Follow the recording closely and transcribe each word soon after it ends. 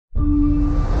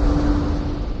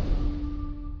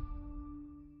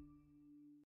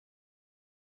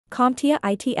CompTIA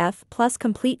ITF Plus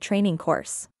Complete Training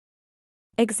Course.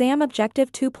 Exam Objective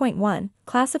 2.1,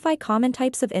 Classify common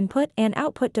types of input and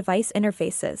output device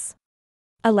interfaces.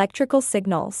 Electrical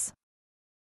signals.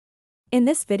 In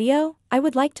this video, I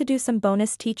would like to do some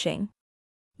bonus teaching.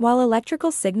 While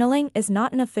electrical signaling is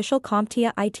not an official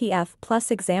CompTIA ITF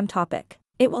Plus exam topic,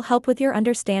 it will help with your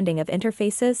understanding of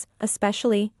interfaces,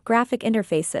 especially graphic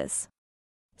interfaces.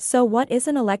 So what is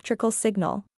an electrical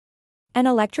signal? An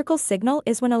electrical signal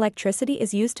is when electricity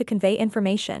is used to convey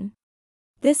information.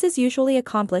 This is usually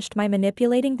accomplished by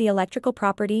manipulating the electrical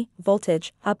property,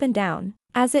 voltage, up and down,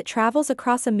 as it travels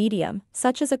across a medium,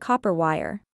 such as a copper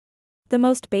wire. The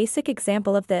most basic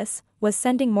example of this was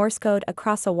sending Morse code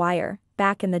across a wire,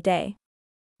 back in the day.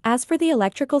 As for the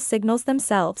electrical signals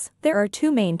themselves, there are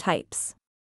two main types: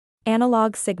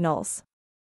 analog signals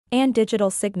and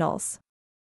digital signals.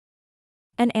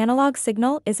 An analog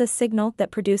signal is a signal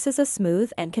that produces a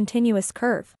smooth and continuous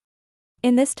curve.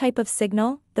 In this type of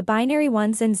signal, the binary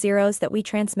ones and zeros that we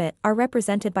transmit are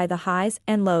represented by the highs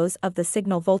and lows of the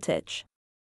signal voltage.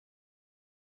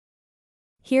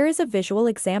 Here is a visual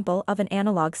example of an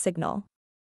analog signal.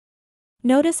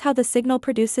 Notice how the signal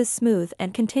produces smooth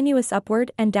and continuous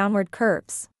upward and downward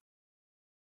curves.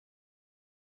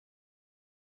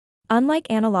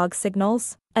 Unlike analog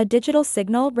signals, a digital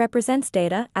signal represents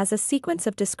data as a sequence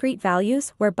of discrete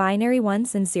values where binary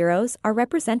ones and zeros are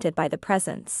represented by the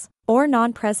presence or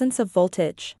non-presence of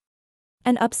voltage.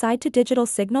 An upside to digital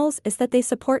signals is that they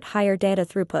support higher data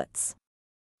throughputs.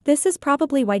 This is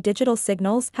probably why digital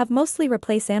signals have mostly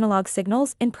replaced analog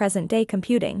signals in present-day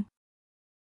computing.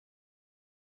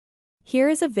 Here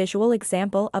is a visual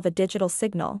example of a digital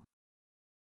signal.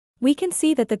 We can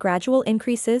see that the gradual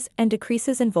increases and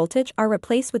decreases in voltage are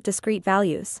replaced with discrete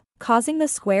values, causing the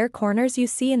square corners you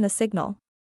see in the signal.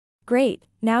 Great,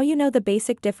 now you know the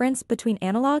basic difference between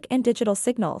analog and digital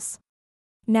signals.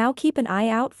 Now keep an eye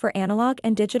out for analog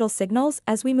and digital signals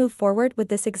as we move forward with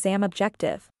this exam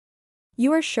objective.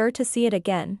 You are sure to see it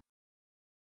again.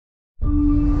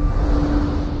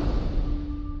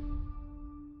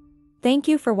 Thank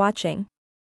you for watching.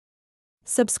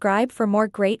 Subscribe for more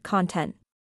great content.